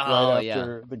earlier, right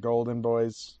after the Golden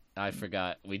Boys. I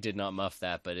forgot. We did not muff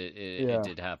that, but it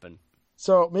did happen.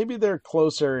 So maybe they're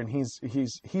closer, and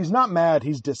he's not mad.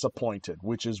 He's disappointed,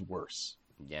 which is worse.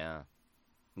 Yeah.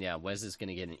 Wes is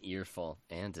gonna get an earful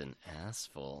and an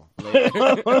assful.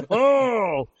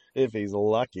 If he's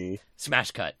lucky.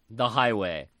 Smash cut. The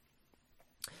highway.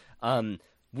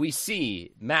 We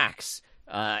see Max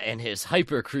and his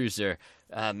hypercruiser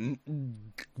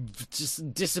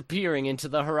just disappearing into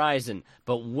the horizon,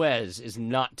 but Wes is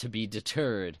not to be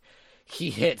deterred. He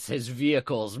hits his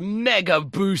vehicle's mega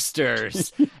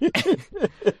boosters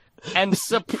and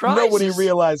surprises... Nobody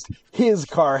realized his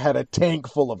car had a tank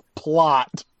full of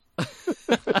plot.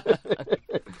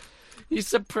 He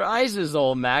surprises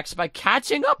old Max by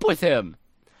catching up with him.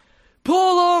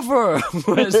 Pull over,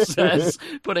 Wes says,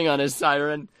 putting on his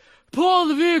siren. Pull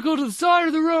the vehicle to the side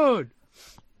of the road.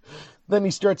 Then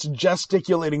he starts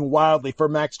gesticulating wildly for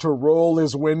Max to roll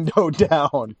his window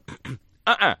down.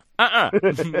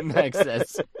 Max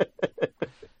says.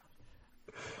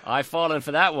 I've fallen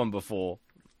for that one before.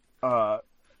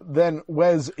 Then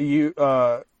Wes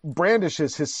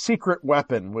brandishes his secret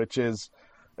weapon, which is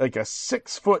like a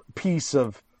 6-foot piece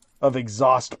of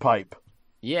exhaust pipe.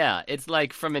 Yeah, it's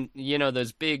like from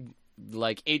those big,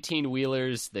 like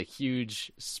 18-wheelers, the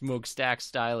huge smokestack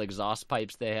style exhaust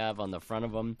pipes they have on the front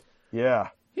of them. Yeah.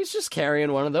 He's just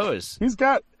carrying one of those.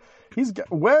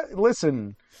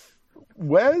 Listen,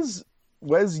 Wes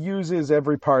uses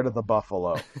every part of the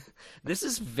buffalo. This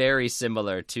is very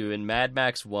similar to in Mad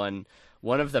Max 1,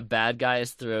 one of the bad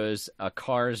guys throws a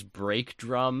car's brake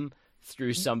drum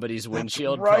through somebody's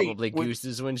windshield, right. Probably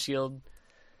Goose's windshield.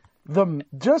 The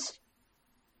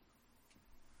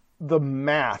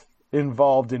math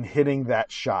involved in hitting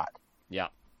that shot. Yeah.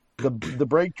 The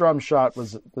brake drum shot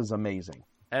was amazing.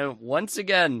 And once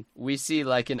again, we see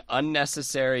like an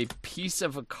unnecessary piece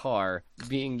of a car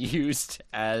being used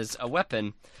as a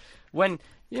weapon when,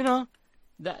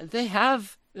 they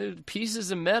have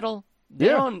pieces of metal. They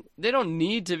don't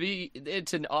need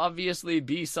to obviously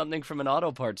be something from an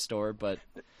auto parts store, but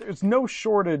there's no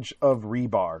shortage of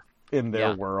rebar in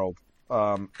their world.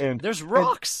 And there's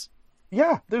rocks.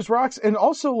 There's rocks. And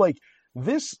also like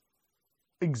this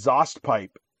exhaust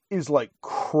pipe is like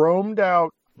chromed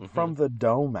out from the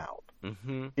dome out.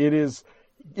 Mm-hmm.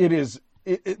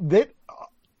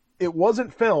 It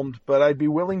wasn't filmed, but I'd be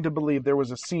willing to believe there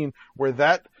was a scene where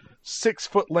that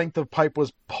 6-foot length of pipe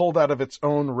was pulled out of its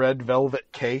own red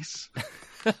velvet case.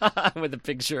 With a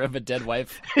picture of a dead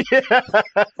wife.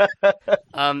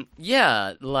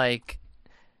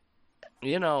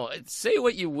 Say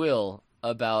what you will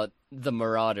about the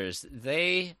Marauders.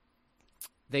 They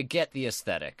get the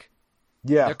aesthetic.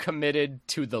 Yeah. They're committed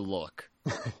to the look.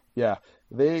 Yeah.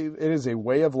 It is a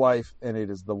way of life, and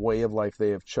it is the way of life they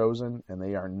have chosen, and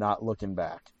they are not looking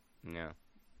back. Yeah.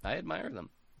 I admire them.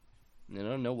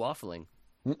 No waffling.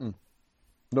 Mm-mm.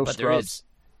 No but scrubs.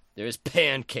 There is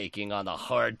pancaking on the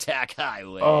hardtack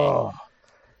highway. Oh,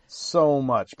 so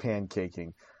much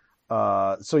pancaking.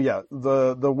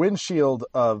 The windshield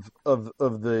of the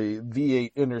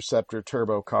V8 Interceptor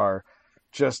turbo car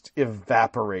just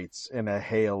evaporates in a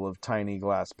hail of tiny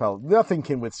glass pellets. Nothing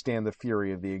can withstand the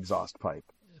fury of the exhaust pipe.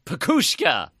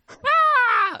 Pakushka!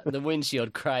 Ah! The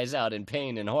windshield cries out in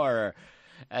pain and horror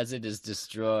as it is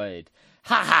destroyed.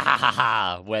 Ha ha ha ha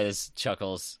ha! Wes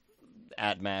chuckles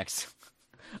at Max.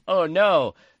 Oh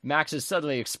no! Max is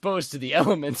suddenly exposed to the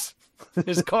elements.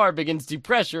 His car begins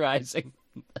depressurizing.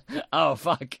 Oh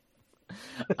fuck.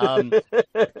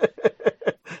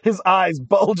 His eyes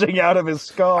bulging out of his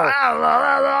skull.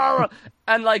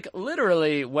 And like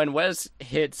literally when Wes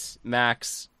hits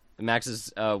Max's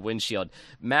windshield,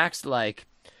 Max like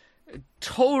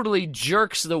totally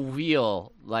jerks the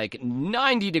wheel like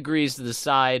 90 degrees to the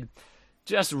side,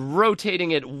 just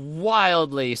rotating it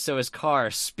wildly so his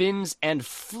car spins and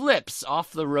flips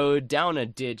off the road down a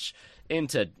ditch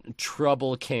into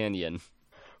Trouble Canyon.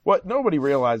 What nobody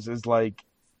realizes is like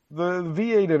the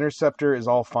V8 Interceptor is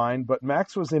all fine, but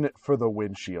Max was in it for the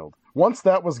windshield. Once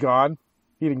that was gone,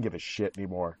 he didn't give a shit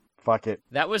anymore. Fuck it.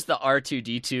 That was the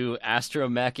R2-D2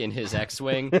 astromech in his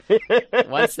X-Wing.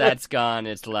 Once that's gone,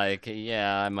 it's like,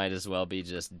 yeah, I might as well be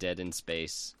just dead in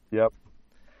space. Yep.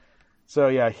 So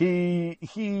yeah, he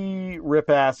rip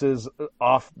asses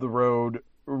off the road,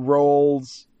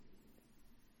 rolls.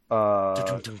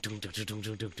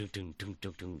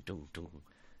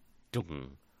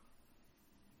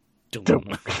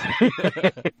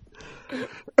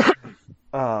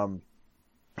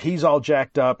 He's all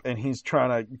jacked up and he's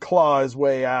trying to claw his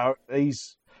way out.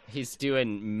 He's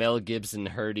doing Mel Gibson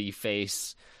hurdy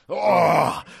face.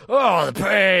 Oh, the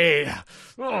pain.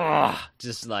 Oh,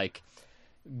 just like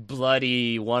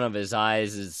bloody. One of his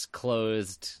eyes is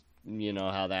closed. You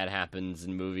know how that happens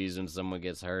in movies when someone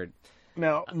gets hurt.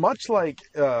 Now, much like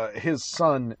his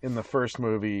son in the first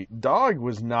movie, Dog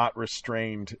was not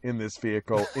restrained in this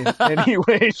vehicle in any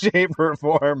way, shape, or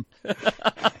form. That's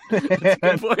a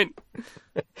good point.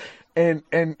 And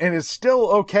is still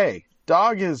okay.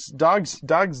 Dog's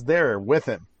there with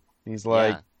him. He's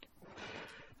like,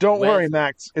 don't worry,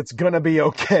 Max. It's gonna be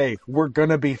okay. We're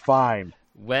gonna be fine.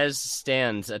 Wes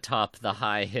stands atop the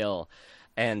high hill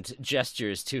and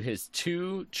gestures to his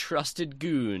two trusted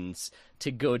goons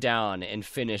to go down and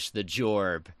finish the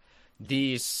job.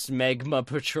 These smegma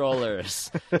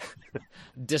patrollers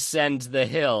descend the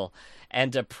hill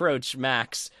and approach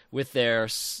Max with their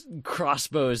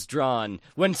crossbows drawn,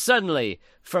 when suddenly,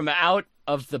 from out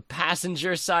of the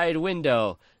passenger side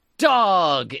window,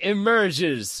 Dog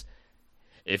emerges.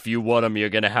 If you want him, you're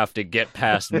gonna have to get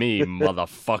past me,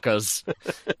 motherfuckers.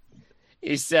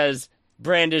 He says,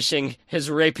 brandishing his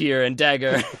rapier and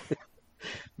dagger.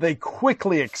 They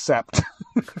quickly accept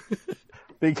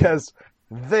because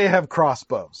they have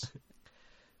crossbows.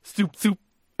 Soup.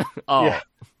 Oh. Yeah.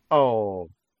 Oh.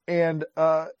 And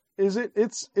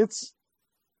it's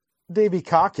Davy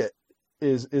Crockett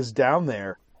is down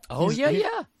there. Oh,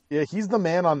 yeah. Yeah, he's the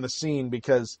man on the scene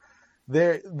because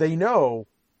they know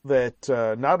that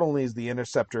not only is the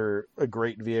Interceptor a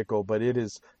great vehicle, but it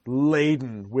is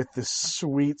laden with the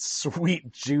sweet,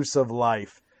 sweet juice of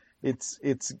life.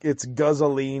 It's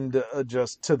guzzling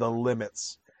just to the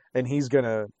limits, and he's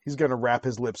gonna wrap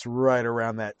his lips right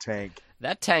around that tank.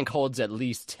 That tank holds at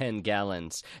least 10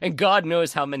 gallons, and God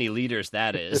knows how many liters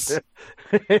that is.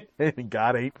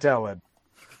 God ain't telling.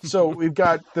 So we've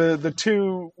got the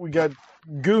two. We got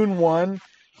Goon 1.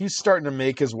 he's starting to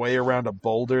make his way around a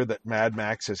boulder that Mad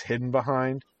Max is hidden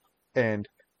behind, and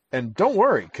don't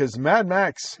worry, because Mad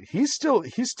Max he's still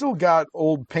got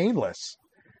old Painless.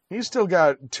 He's still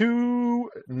got 2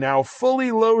 now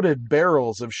fully loaded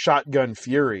barrels of shotgun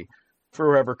fury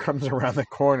for whoever comes around the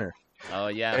corner. Oh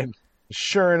yeah. And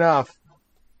sure enough,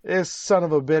 this son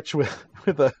of a bitch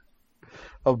with a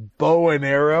bow and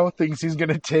arrow thinks he's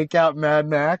gonna take out Mad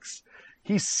Max.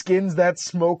 He skins that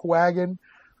smoke wagon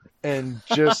and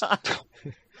just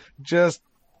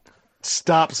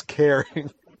stops caring.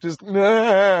 Just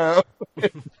no,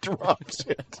 drops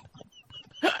it.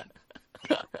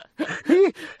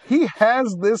 He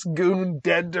has this goon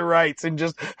dead to rights and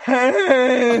just.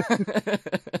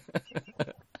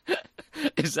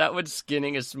 Is that what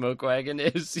skinning a smoke wagon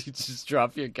is? You just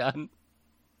drop your gun?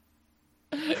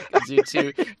 Is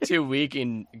you too weak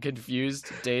and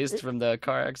confused, dazed from the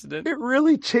car accident? It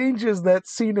really changes that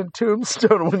scene in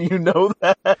Tombstone when you know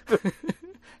that.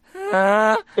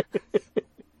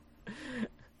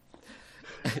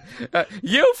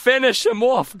 You finish him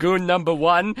off, goon number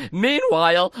 1.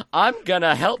 Meanwhile, I'm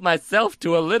gonna help myself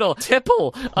to a little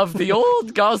tipple of the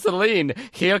old gasoline.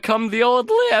 Here come the old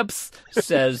lips,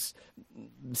 says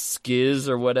Skiz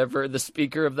or whatever the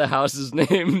Speaker of the House is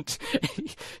named.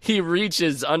 He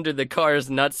reaches under the car's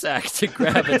nutsack to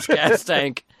grab its gas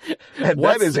tank. And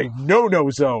that is a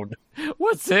no-no zone.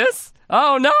 What's this?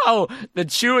 Oh no! The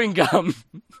chewing gum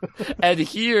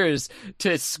adheres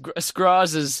to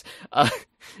Scroz's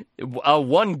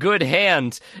one good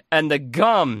hand, and the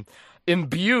gum,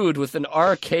 imbued with an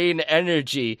arcane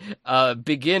energy,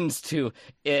 begins to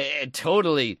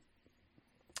totally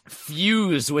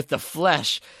fuse with the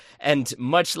flesh, and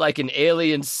much like an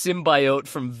alien symbiote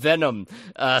from Venom,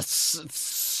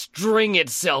 string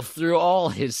itself through all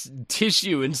his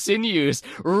tissue and sinews,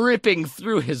 ripping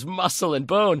through his muscle and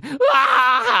bone.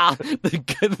 Ah!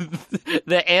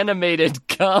 The animated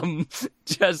gum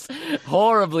just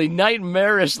horribly,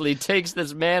 nightmarishly takes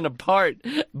this man apart,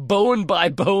 bone by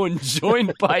bone,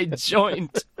 joint by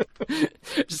joint,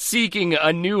 seeking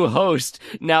a new host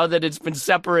now that it's been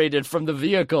separated from the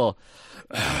vehicle.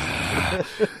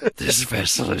 This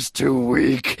vessel is too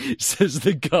weak, says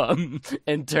the gum,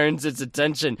 and turns its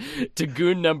attention to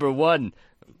goon number 1.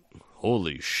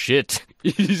 Holy shit,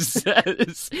 he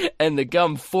says, and the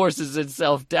gum forces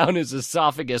itself down his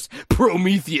esophagus,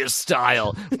 Prometheus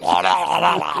style.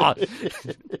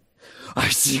 I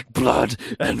seek blood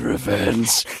and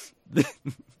revenge.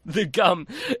 The gum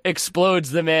explodes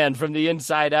the man from the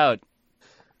inside out.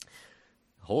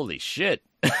 Holy shit,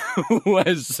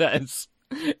 Wes says.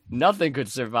 Nothing could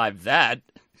survive that.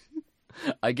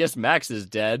 I guess Max is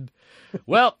dead.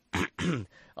 Well,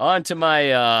 on to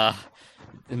my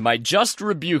just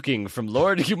rebuking from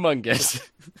Lord Humongous.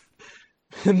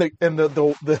 And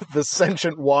the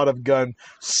sentient wad of gun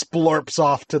splorps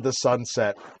off to the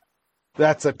sunset.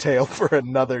 That's a tale for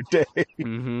another day.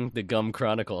 The Gum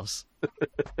Chronicles.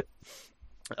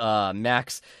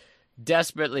 Max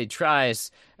desperately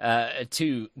tries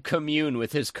to commune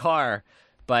with his car,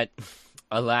 but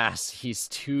alas, he's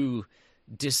too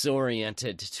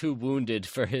disoriented, too wounded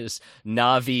for his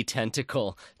Navi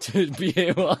tentacle to be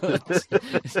able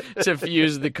to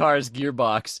fuse the car's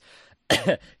gearbox.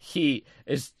 He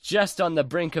is just on the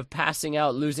brink of passing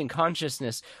out, losing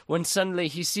consciousness, when suddenly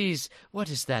he sees, what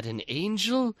is that, an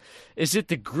angel? Is it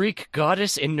the Greek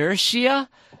goddess Inertia?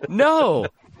 No!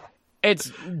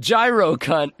 It's Gyro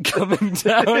Cunt coming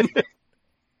down.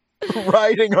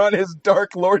 Riding on his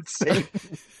Dark Lord Satan.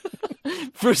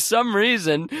 For some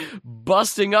reason,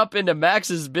 busting up into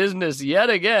Max's business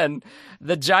yet again,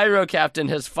 the Gyro Captain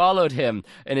has followed him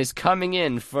and is coming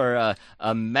in for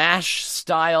a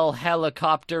MASH-style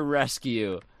helicopter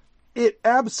rescue. It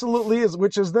absolutely is,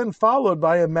 which is then followed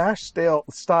by a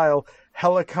MASH-style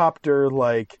helicopter,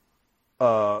 like,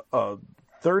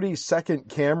 30-second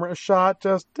camera shot,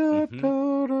 just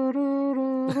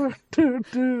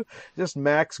just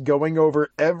Max going over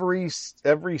every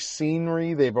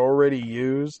scenery they've already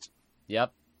used.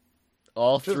 Yep.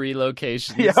 All 3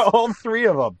 locations. Yeah, all 3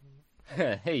 of them.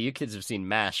 Hey, you kids have seen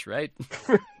MASH, right?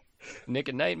 Nick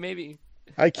at Night, maybe?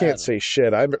 I can't say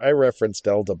shit. I referenced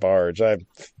El DeBarge.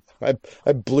 I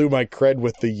blew my cred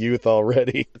with the youth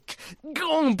already.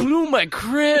 Go and blew my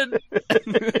cred.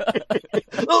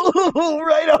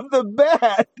 Right off the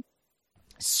bat.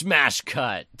 Smash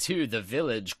cut to the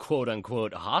village,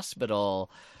 quote-unquote,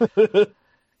 hospital.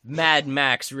 Mad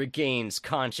Max regains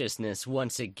consciousness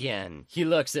once again. He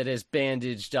looks at his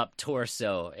bandaged-up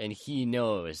torso, and he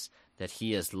knows that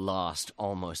he has lost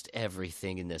almost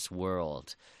everything in this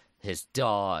world. His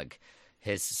dog,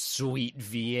 his sweet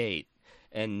V8,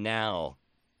 and now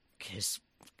his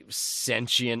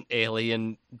sentient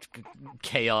alien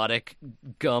chaotic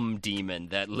gum demon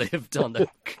that lived on the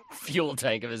fuel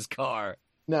tank of his car.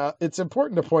 Now, it's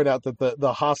important to point out that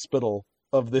the hospital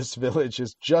of this village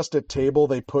is just a table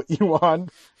they put you on,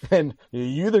 and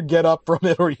you either get up from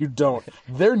it or you don't.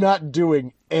 They're not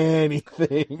doing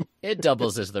anything. It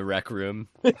doubles as the rec room.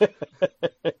 As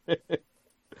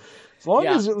long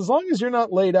as you're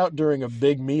not laid out during a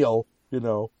big meal,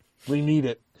 we need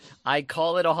it. I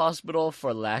call it a hospital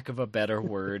for lack of a better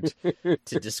word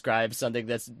to describe something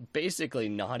that's basically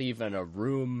not even a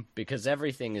room, because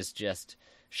everything is just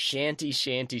shanty.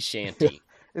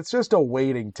 It's just a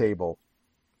waiting table.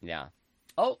 Yeah.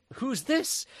 Oh, who's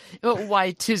this?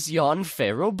 Why, 'tis yon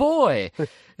Pharaoh boy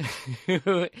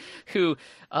who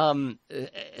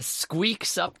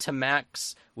squeaks up to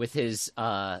Max with his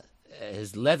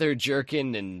leather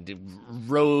jerkin and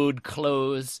road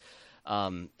clothes,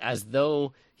 as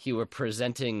though he were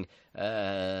presenting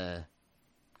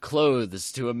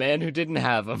clothes to a man who didn't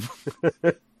have them.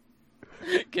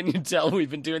 Can you tell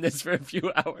we've been doing this for a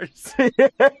few hours?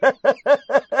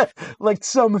 Like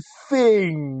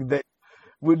something that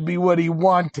would be what he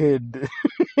wanted.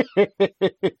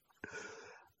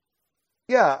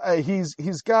 Yeah, he's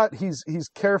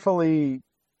carefully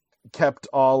kept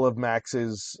all of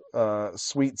Max's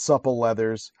sweet supple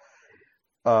leathers.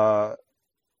 The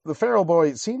feral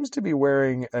boy seems to be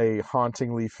wearing a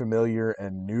hauntingly familiar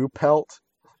and new pelt.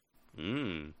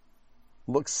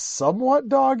 Looks somewhat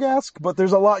dog-esque, but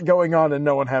there's a lot going on and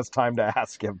no one has time to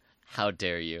ask him. How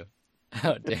dare you?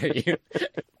 How dare you?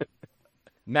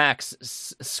 Max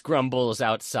scrumbles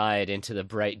outside into the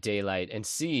bright daylight and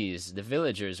sees the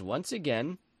villagers once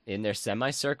again in their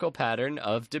semicircle pattern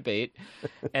of debate,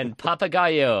 and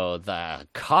Papagayo, the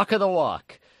cock of the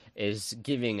walk, is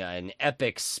giving an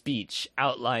epic speech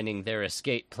outlining their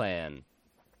escape plan.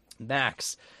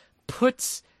 Max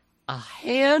puts a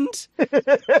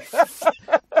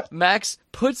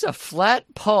flat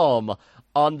palm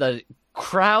on the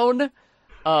crown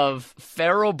of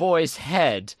Feral Boy's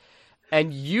head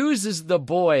and uses the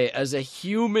boy as a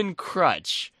human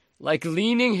crutch, like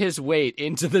leaning his weight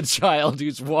into the child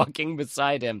who's walking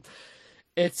beside him.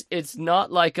 It's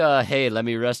not like a, hey, let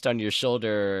me rest on your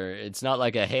shoulder. It's not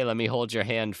like a, hey, let me hold your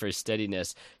hand for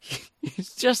steadiness.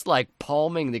 He's just like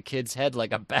palming the kid's head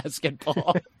like a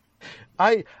basketball.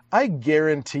 I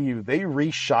guarantee you they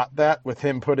reshot that with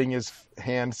him putting his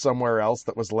hand somewhere else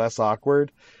that was less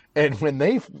awkward. And when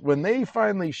they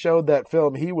finally showed that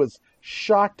film, he was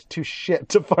shocked to shit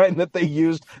to find that they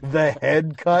used the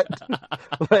head cut.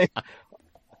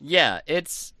 Yeah,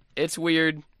 it's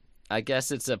weird. I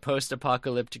guess it's a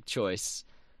post-apocalyptic choice.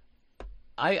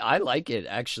 I like it,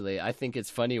 actually. I think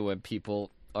it's funny when people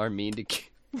are mean to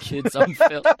kids on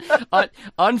film.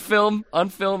 on film,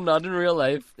 not in real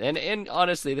life. And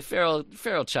honestly, the feral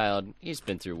child, he's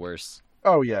been through worse.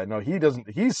 Oh yeah, no, he doesn't.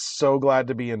 He's so glad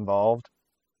to be involved.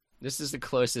 This is the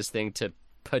closest thing to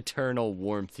paternal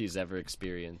warmth he's ever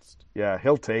experienced. Yeah,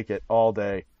 he'll take it all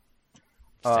day.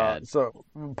 Sad. So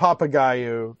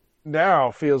Papagayo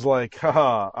now feels like,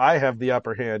 haha, I have the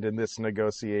upper hand in this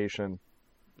negotiation.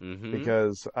 Mm-hmm.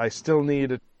 Because I still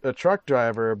need a truck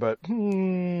driver, but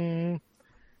you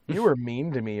were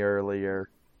mean to me earlier.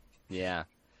 Yeah.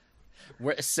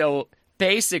 So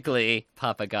basically,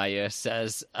 Papagayo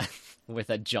says, with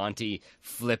a jaunty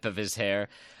flip of his hair,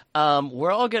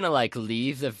 we're all gonna like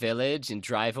leave the village and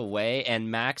drive away,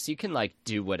 and Max, you can like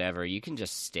do whatever. You can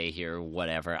just stay here,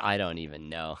 whatever. I don't even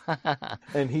know.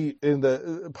 And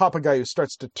the Papagayo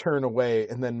starts to turn away,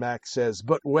 and then Max says,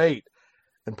 "But wait."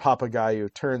 And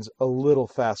Papagayo turns a little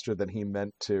faster than he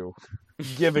meant to,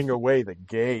 giving away the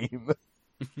game.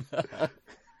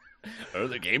 Oh,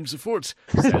 the game's afoot,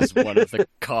 says one of the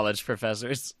college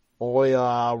professors.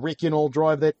 I reckon I'll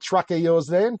drive that truck of yours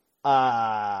then.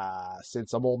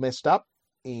 Since I'm all messed up,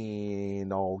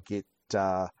 and I'll get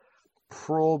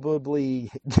probably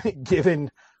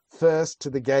given first to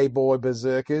the gay boy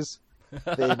berserkers,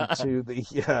 then to the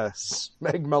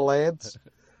smegma lads.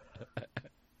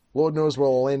 Lord knows where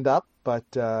I'll end up, but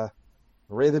I'd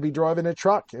rather be driving a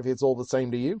truck if it's all the same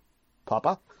to you,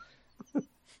 Papa.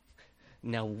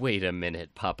 Now wait a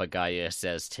minute, Papagayo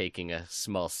says, taking a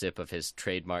small sip of his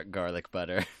trademark garlic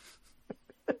butter.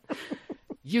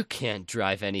 You can't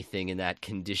drive anything in that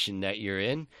condition that you're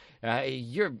in.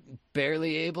 You're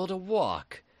barely able to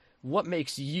walk. What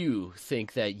makes you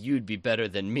think that you'd be better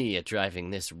than me at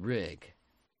driving this rig?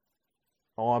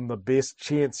 I'm the best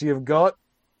chance you've got.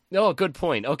 Oh, good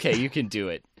point. Okay, you can do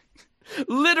it.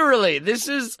 Literally, this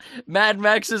is Mad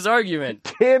Max's argument.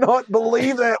 Cannot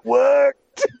believe that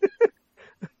worked.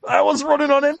 I was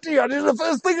running on empty. I did the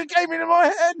first thing that came into my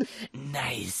head.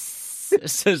 Nice.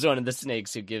 Says one of the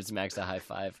snakes who gives Max a high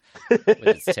five with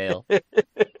its tail.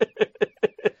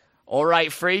 All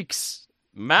right, freaks,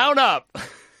 mount up.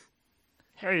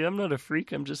 Harry, I'm not a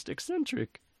freak. I'm just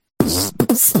eccentric.